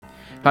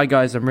Hi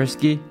guys, I'm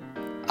Risky.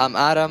 I'm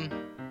Adam.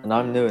 And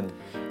I'm Nuin.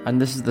 And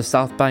this is the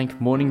South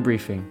Bank Morning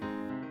Briefing.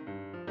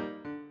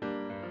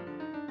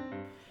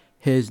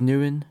 Here's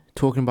Nuin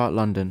talking about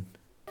London.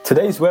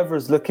 Today's weather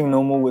is looking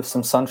normal with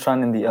some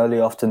sunshine in the early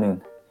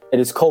afternoon. It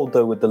is cold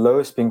though, with the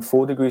lowest being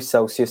 4 degrees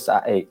Celsius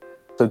at 8.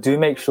 So do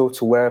make sure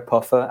to wear a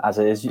puffer, as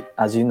it is,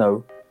 as you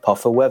know,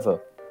 puffer weather.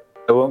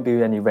 There won't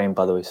be any rain,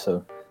 by the way,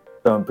 so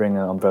don't bring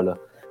an umbrella.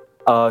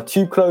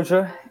 Tube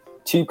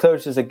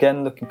closures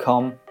again looking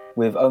calm,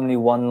 with only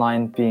one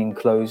line being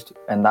closed,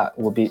 and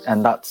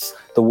that's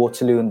the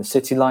Waterloo and the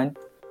City line.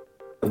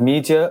 With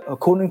media,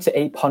 according to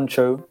 8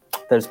 Puncho,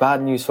 there's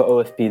bad news for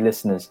OFB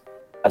listeners,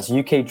 as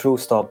UK drill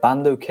star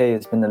Bando K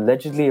has been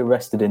allegedly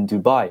arrested in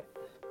Dubai.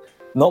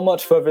 Not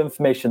much further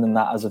information than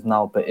that as of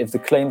now, but if the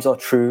claims are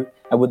true,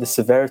 and with the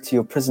severity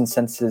of prison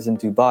sentences in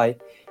Dubai,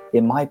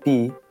 it might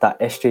be that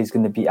SJ is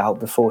going to be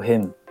out before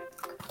him.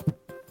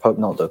 Hope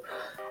not though.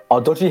 Our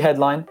dodgy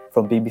headline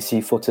from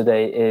BBC for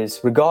today is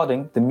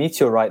regarding the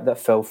meteorite that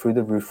fell through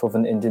the roof of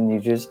an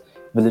Indonesian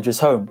villager's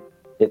home.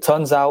 It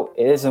turns out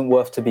it isn't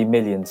worth to be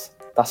millions.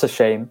 That's a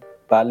shame,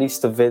 but at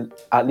least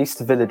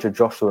the villager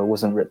Joshua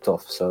wasn't ripped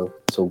off, so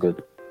it's all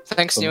good.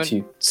 Thanks,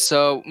 Nuin.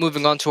 So,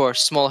 moving on to our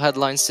small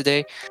headlines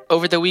today.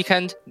 Over the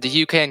weekend,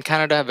 the UK and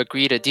Canada have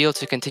agreed a deal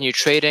to continue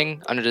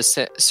trading under the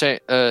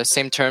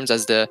same terms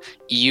as the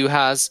EU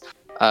has.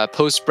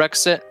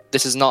 Post-Brexit,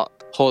 this is not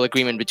whole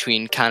agreement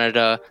between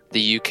Canada,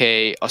 the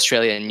UK,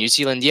 Australia, and New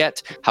Zealand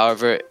yet.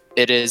 However,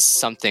 it is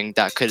something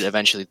that could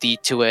eventually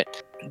lead to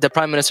it. The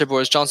Prime Minister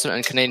Boris Johnson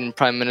and Canadian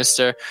Prime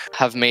Minister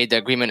have made the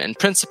agreement in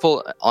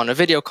principle on a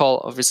video call,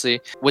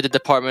 obviously, with the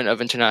Department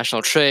of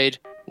International Trade,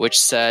 which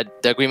said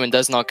the agreement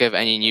does not give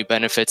any new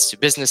benefits to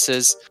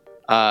businesses.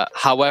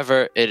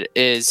 However, it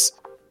is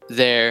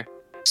there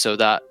so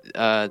that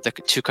the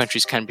two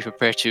countries can be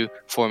prepared to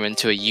form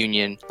into a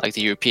union, like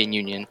the European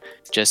Union,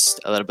 just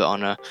a little bit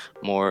on a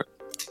more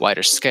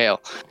wider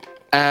scale.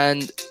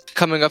 And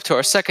coming up to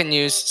our second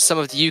news, some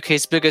of the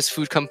UK's biggest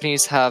food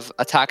companies have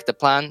attacked the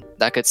plan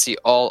that could see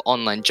all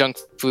online junk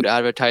food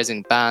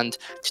advertising banned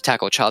to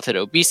tackle childhood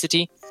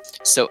obesity.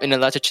 So in a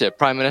letter to the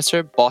Prime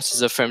Minister,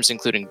 bosses of firms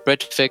including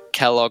Britvic,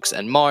 Kellogg's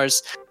and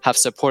Mars have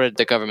supported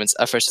the government's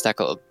efforts to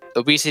tackle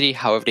obesity.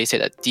 However, they say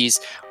that these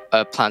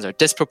plans are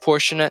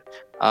disproportionate.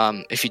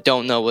 If you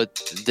don't know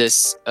what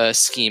this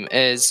scheme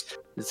is,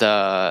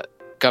 the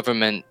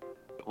government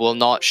will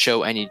not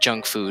show any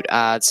junk food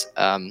ads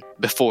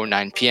before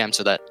 9 p.m.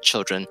 so that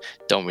children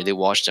don't really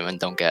watch them and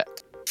don't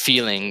get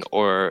feeling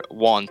or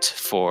want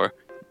for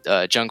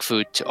junk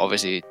food to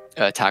obviously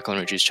tackle and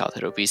reduce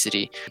childhood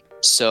obesity.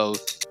 So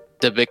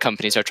the big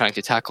companies are trying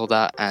to tackle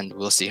that, and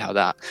we'll see how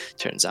that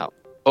turns out.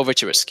 Over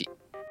to Risky.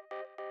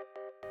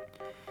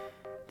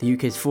 The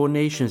UK's 4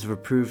 nations have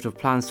approved of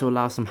plans to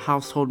allow some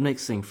household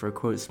mixing for a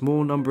quote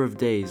small number of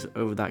days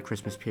over that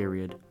Christmas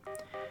period.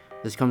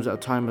 This comes at a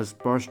time as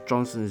Boris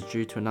Johnson is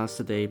due to announce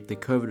today the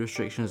COVID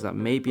restrictions that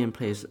may be in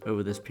place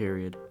over this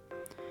period.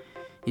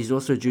 He's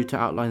also due to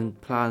outline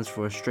plans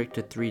for a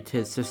stricter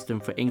 3-tiered system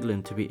for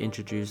England to be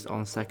introduced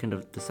on 2nd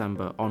of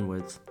December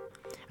onwards.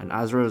 And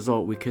as a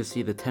result, we could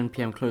see the 10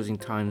 p.m. closing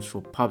times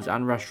for pubs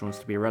and restaurants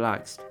to be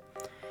relaxed.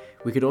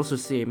 We could also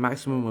see a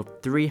maximum of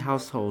 3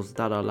 households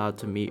that are allowed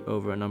to meet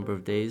over a number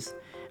of days,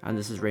 and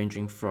this is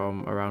ranging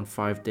from around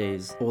 5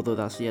 days, although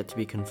that's yet to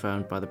be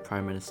confirmed by the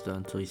Prime Minister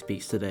until he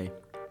speaks today.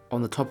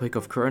 On the topic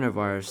of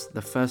coronavirus,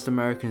 the first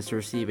Americans to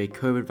receive a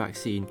COVID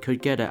vaccine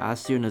could get it as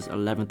soon as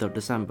 11th of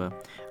December,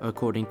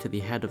 according to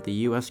the head of the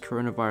US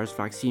coronavirus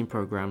vaccine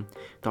program,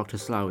 Dr.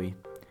 Slaoui.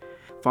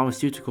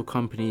 Pharmaceutical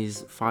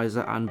companies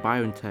Pfizer and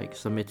BioNTech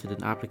submitted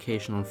an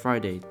application on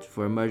Friday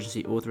for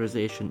emergency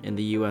authorization in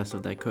the US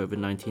of their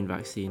COVID-19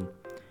 vaccine.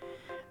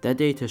 Their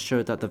data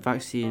showed that the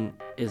vaccine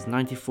is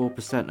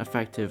 94%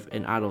 effective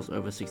in adults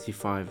over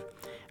 65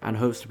 and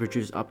hopes to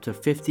produce up to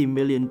 50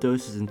 million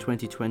doses in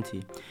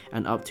 2020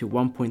 and up to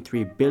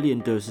 1.3 billion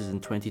doses in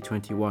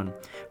 2021,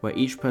 where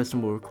each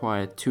person will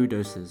require 2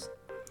 doses.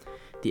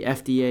 The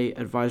FDA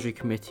Advisory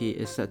Committee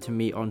is set to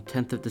meet on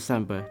 10th of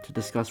December to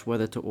discuss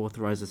whether to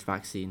authorize this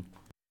vaccine.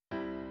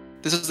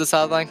 This is the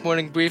South Bank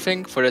Morning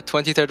Briefing for the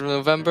 23rd of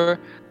November.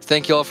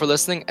 Thank you all for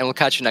listening, and we'll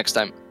catch you next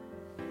time.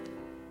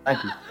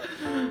 Thank you.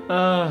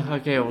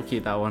 Okay, we'll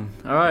keep that one.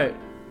 Alright.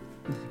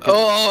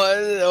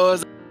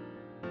 Oh,